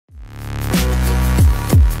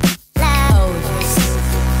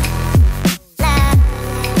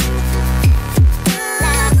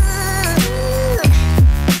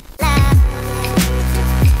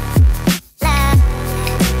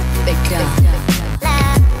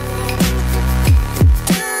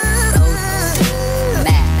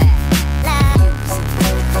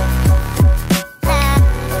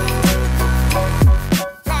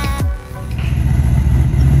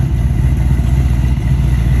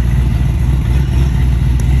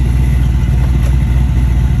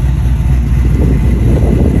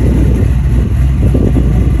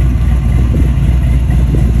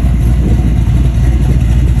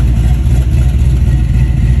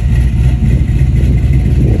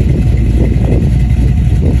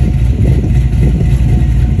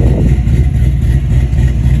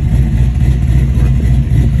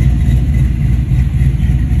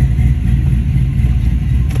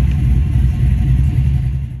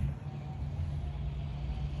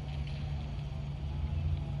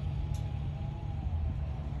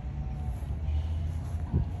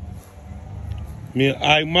Me and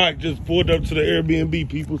M.L.K just pulled up to the Airbnb,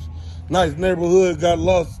 peoples. Nice neighborhood, got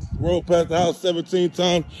lost, rode past the house 17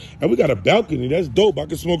 times. And we got a balcony. That's dope. I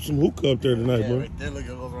can smoke some hookah up there tonight, bro. Right there,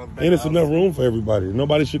 and it's enough room for everybody.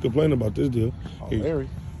 Nobody should complain about this deal. Oh, Larry.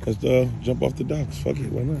 Let's jump off the docks. Fuck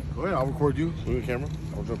it, why not? Go ahead, I'll record you. Look at the camera.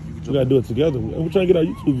 I'll jump. You can jump. We gotta do it together. We're trying to get our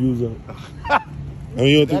YouTube views up. I mean,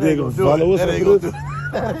 you don't think they're gonna follow us? That ain't gonna do it.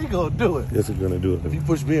 That ain't gonna do it. Yes, it's gonna do it. If you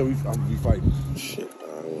push me in, I'm gonna be fighting. Shit,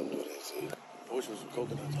 I don't wanna do that. See? I wish it was some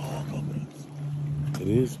coconuts. Oh, coconuts. It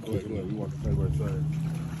is. Look, we walk the side by side.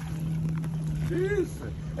 Jeez.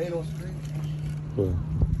 Ain't no street. What?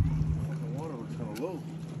 The water looks kind of low.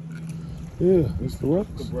 Yeah, it's the rocks.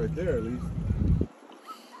 It's right there, at least.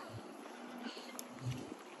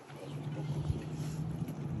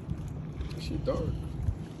 Shit dark.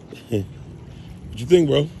 What you think,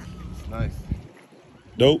 bro? Nice.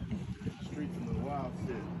 Dope? Streets in the wild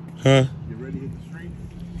shit. Huh? You ready to hit the street?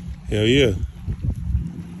 Hell yeah.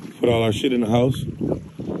 Put all our shit in the house.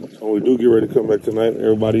 So when we do get ready to come back tonight,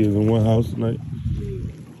 everybody is in one house tonight.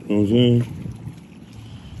 You know what I'm saying?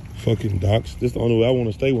 Fucking docks. This is the only way I want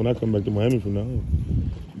to stay when I come back to Miami from now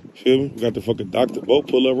on. Feel me? We got the fucking dock, the boat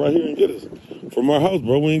pull up right here and get us. From our house,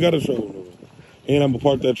 bro. We ain't got to travel no more. And I'm gonna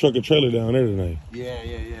park that truck and trailer down there tonight.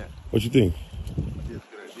 Yeah. What you think? That's a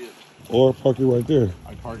good idea. Or park it right there.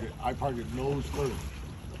 I park it nose first.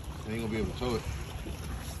 They ain't gonna be able to tow it.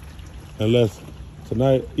 Unless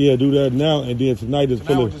tonight, yeah, do that now, and then tonight just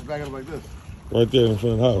pull Now it. we're just backing up like this. Right there in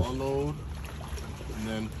front of the house. Unload, and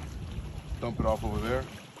then dump it off over there.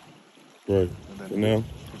 Right. And then so now.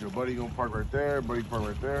 Your buddy gonna park right there, buddy park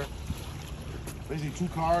right there. Basically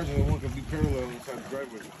 2 cars and one can be parallel inside the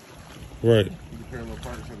driveway. Right. You can parallel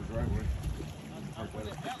park inside the driveway. Park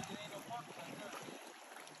right.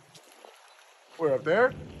 Where, up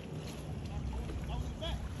there?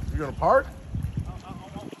 You gonna park?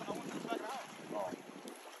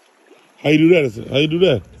 How you do that? How you do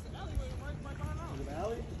that?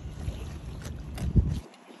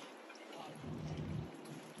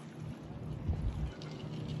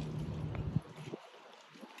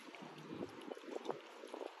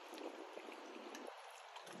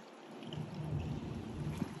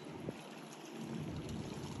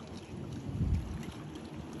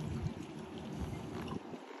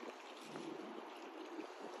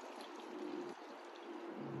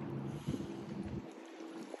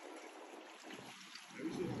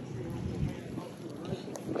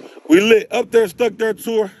 We lit up there, stuck there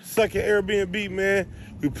tour, second Airbnb, man.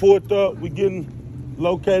 We pulled up, we getting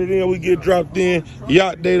located in, we get dropped in.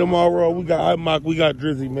 Yacht day tomorrow, we got M.L.K, we got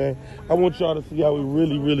Drizzy, man. I want y'all to see how we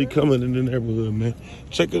really coming in the neighborhood, man.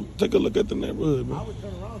 Take a look at the neighborhood, man.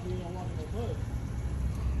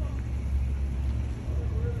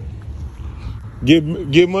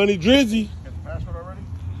 Get money, Drizzy. Got the password already?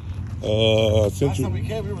 I sent Last you. time we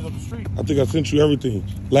came, we was up the street. I think I sent you everything.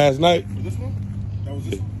 Last night? This one? That was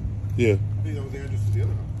this one? Yeah. I think that was the address to the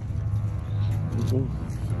other one.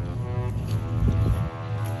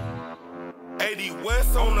 80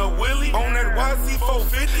 West on the Willie, on that YZ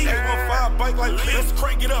 450. 815 bike like let's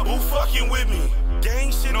crank it up. Who fucking with me?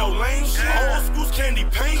 Gang shit, no lame shit. Old school's candy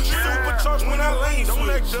paint. Supercharged when I lane switch. Don't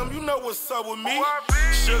act dumb, you know what's up with me.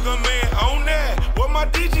 Sugar man on that. What my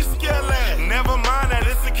DG scale at? Never mind that,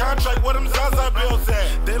 it's a contract. Where them Zaza bills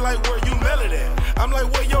at? They like where you mail it at. I'm like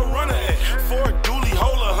where your runner at? Ford Dooley,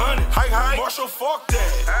 hold 100. Hi, Marshall, fuck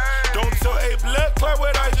that. Don't tell a blood clot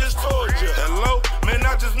what I just told you. Hello, man,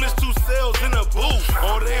 I just missed 2 sales in the booth.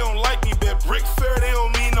 Oh, they don't like me, bet brick fair, they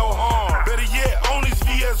don't mean no harm. Better yet, on these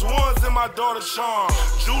VS1s in my daughter's charm.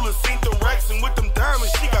 Jeweler seen the racks and with them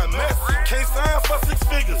diamonds, she got messy. Can't sign for 6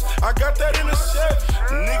 figures, I got that in a Chevy.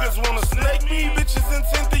 Niggas wanna snake me, bitches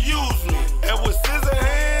intend to use me. And with scissor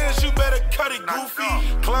hands, you better cut it, goofy.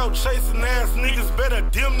 Cloud chasing ass niggas better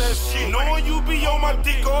dim that shit. Knowing you be on my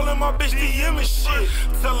dick, all in my bitch DM and shit.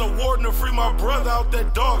 Tell the warden to free my brother out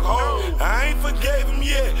that dog hole. I ain't forgave him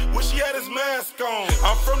yet, wish he had his mask on.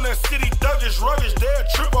 I'm from that city, thuggish, ruggish, they'll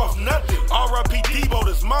trip off nothing. R.I.P. Debo,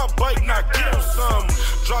 this my bike, now get on something.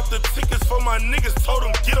 Drop the tickets for my niggas, told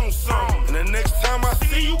them get on something. And the next time I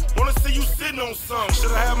see you, wanna see you sitting on something.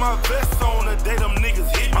 Should've had my vest on the day them niggas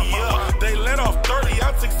hit me up. They let off 30,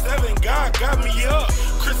 I took 7, God got me up.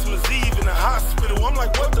 Christmas Eve in the hospital, I'm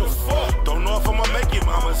like, what the fuck? Don't know if I'ma make it,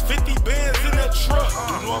 mama. It's 50 bands in that truck.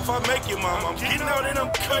 Don't know if I make it, mama. I'm getting out and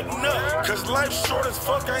I'm cutting up. Cause life's short as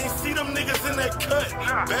fuck, I ain't see them niggas in that cut.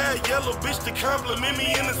 Bad yellow bitch to compliment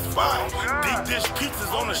me in the spot. Deep dish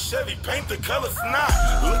pizzas on the Chevy, paint the color snot.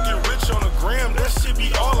 Looking rich on the gram, that shit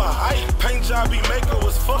be all a hype. Paint job be maker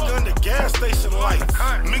was fuck under gas station lights.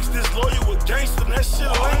 Mix this lawyer with gangster, that shit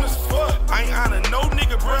lame as fuck. fuck. I ain't honor no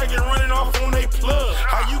nigga bragging, running off on they plug.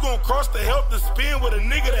 How you gon' cross the help to spin with a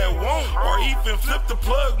nigga that won't? Or even flip the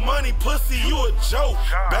plug money, pussy, you a joke.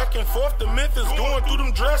 Back and forth to Memphis, going through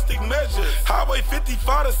them drastic measures. Highway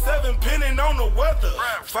 55 to 7, pinning on the weather.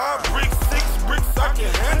 5 bricks, 6 bricks, I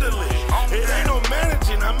can handle it. It ain't no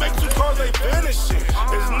managing, I make 2 cars, they vanishing.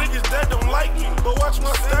 There's niggas that don't like me, but watch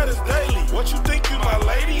my status daily. What you think you my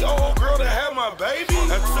lady? Oh, girl that had my baby?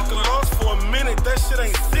 I took a loss for a minute, that shit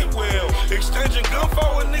ain't sit well. Exchanging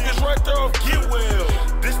gunfire with niggas right there off get well.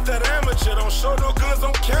 This that amateur, don't show no guns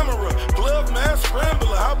on camera. Glove mask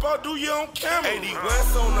scrambler, how about do you on camera? 80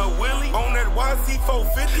 West on the Willie, on that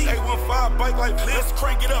YZ450. 815 bike like let's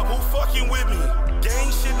crank it up, who fucking with me?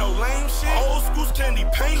 Gang shit, no lame shit. Old school's candy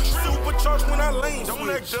paint, supercharged when I lane. Don't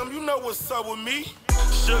act dumb, you know what's up with me.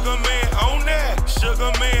 Sugar man on that,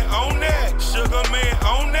 sugar man on that, sugar man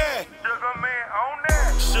on that, sugar man on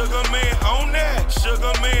that, sugar man on that,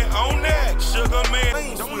 sugar man on that, sugar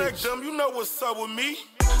man. Don't act dumb, you know what's up with me.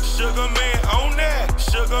 Sugar man on that,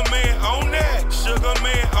 sugar man on that, sugar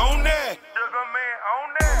man on that, sugar man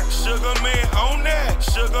on that, sugar man on that,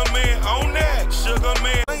 sugar man on that, sugar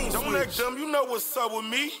man. Don't act dumb, you know what's up with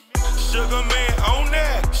me. Sugar man on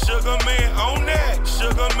that, sugar man on that,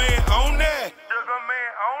 sugar man on that, sugar man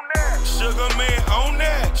on that, sugar man on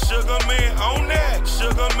that, sugar man on that,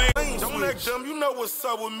 sugar man. Don't act dumb, you know what's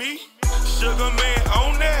up with me. Sugar man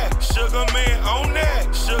on that, sugar man on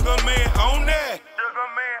that, sugar man on that, sugar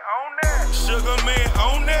man on that, sugar man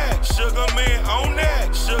on that, sugar man on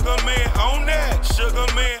that, sugar man on that.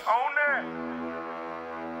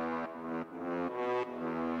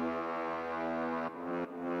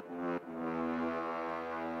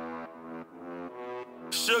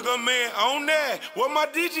 Sugar man on that. Where my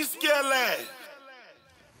DJ scale at?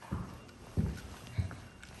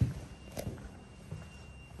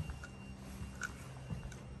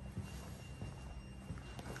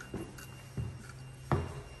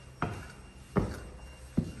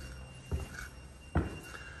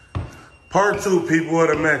 Part 2, people of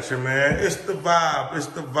the mansion, man. It's the vibe, it's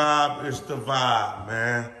the vibe, it's the vibe,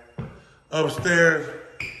 man. Upstairs,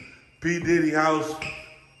 P. Diddy house.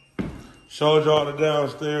 Showed y'all the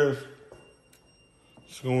downstairs.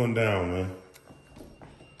 It's going down, man.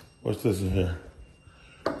 What's this in here?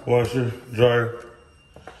 Washer, dryer,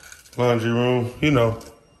 laundry room, you know.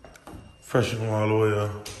 Freshen them all the way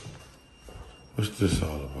up. What's this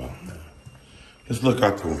all about, man? Let's look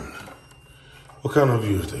out the window. What kind of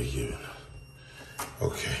view is they giving us?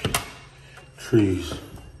 Okay, trees.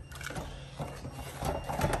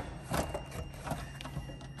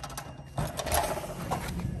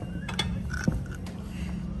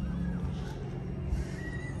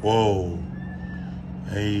 Whoa,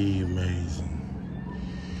 amazing.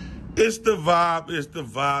 It's the vibe, it's the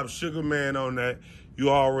vibe. Sugar man on that. You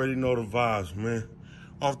already know the vibes, man.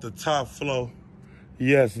 Off the top floor,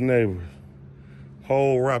 yes, neighbors.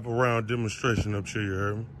 Whole wraparound demonstration up here, you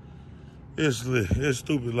heard me? It's lit, it's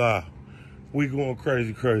stupid live. We going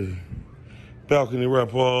crazy, crazy. Balcony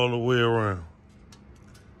wrap all the way around.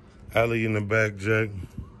 Alley in the back, Jack.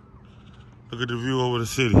 Look at the view over the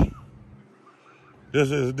city. This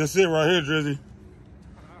it right here, Drizzy.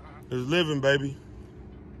 There's living, baby.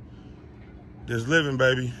 There's living,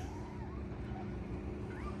 baby.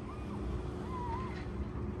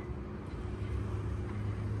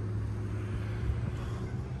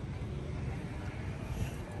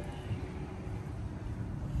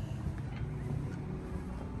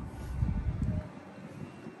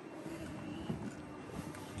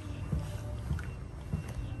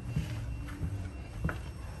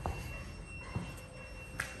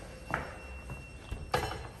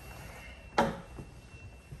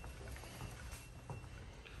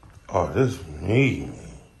 Oh, this me.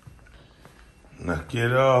 Knock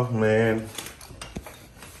it off, man.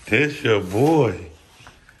 This your boy.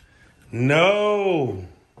 No.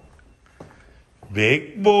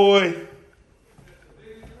 Big boy.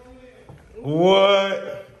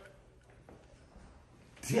 What?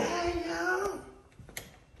 Damn.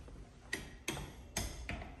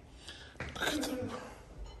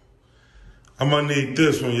 I'm gonna need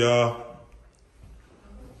this one, y'all.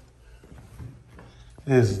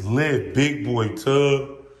 It's lit, big boy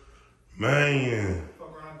tub. Man.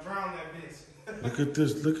 Fuck around, drown that bitch. Look at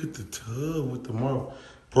this, look at the tub with the marble.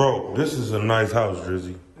 Bro, this is a nice house,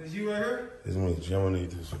 Drizzy. Is you right here? It's me, I'm gonna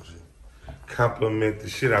need this one. Compliment the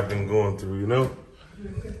shit I've been going through, you know?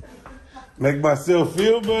 Make myself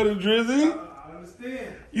feel better, Drizzy. I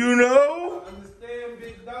understand. You know? I understand,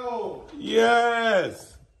 big dog.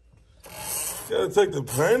 Yes. Gotta take the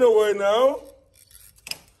pain away now.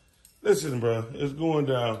 Listen, bro, it's going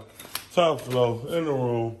down. Top floor, in the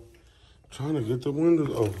room. Trying to get the windows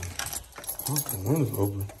open. Fuck the windows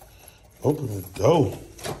open. Open the door.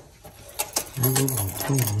 Open the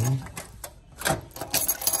door, man.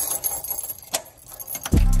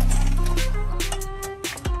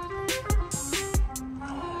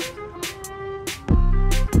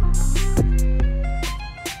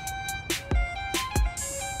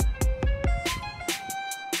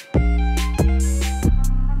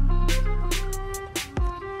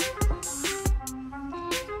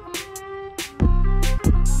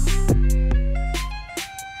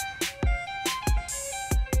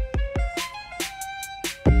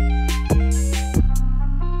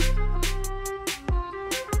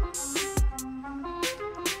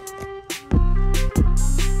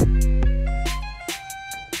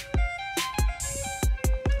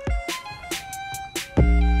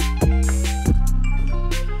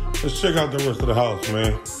 Let's check out the rest of the house,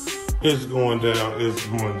 man. It's going down, it's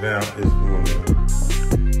going down, it's going down.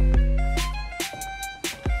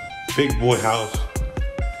 Big boy house.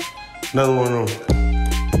 Another one of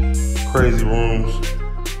them crazy rooms.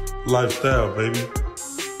 Lifestyle, baby.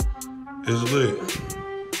 It's lit.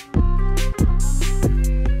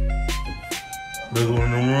 Another one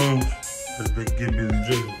of them rooms. Let's get busy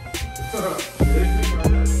drinking.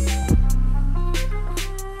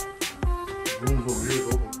 Rooms over here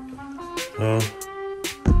open.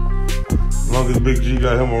 As long as Big G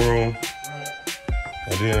got him a room.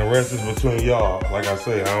 And then the rest is between y'all. Like I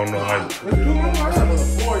say, I don't know how. I slept on the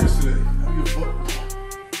floor yesterday.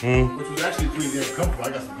 Which was actually pretty damn comfortable. I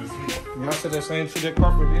got some good sleep. Y'all said that same shit that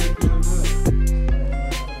carpet did.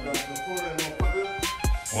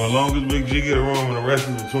 Well, as long as Big G get a room and the rest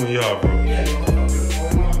is between y'all, bro. Yeah,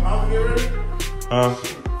 I'll get ready. Huh?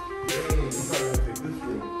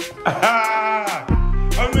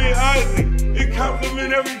 I mean, honestly, it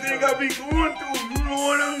compliment everything I be going through. You know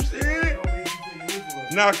what I'm saying?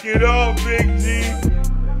 Knock it off, Big G.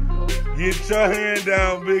 Get your hand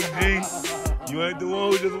down, Big G. You ain't the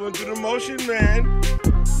one who just went through the motion, man.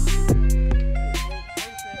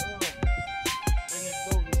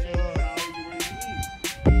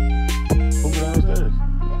 Who go downstairs?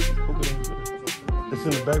 It's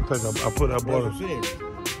in the backpack. I bought it.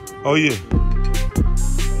 Oh, yeah.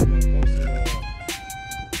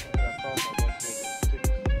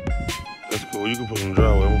 That's cool. You can put them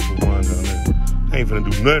driveway. I'm gonna put mine down there. I ain't finna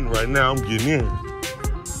do nothing right now. I'm getting in. You know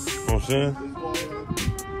what I'm saying?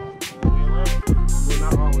 We're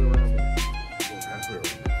not all the way around.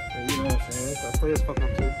 You know what I'm saying? That's play as fuck up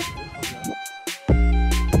too.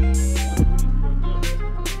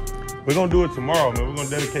 We're gonna do it tomorrow, man. We're gonna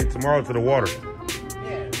dedicate tomorrow to the water.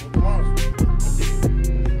 Yeah, tomorrow's.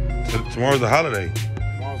 Tomorrow's a holiday.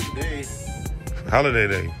 Tomorrow's the day. Holiday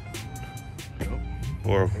day.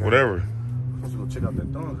 Or whatever. I'm supposed to go check out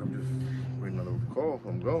that dog. I'm just waiting on a call.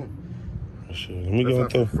 I'm going. Shit, let me go and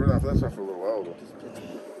throw. That's not for a little while though.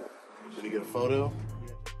 Did you get a photo?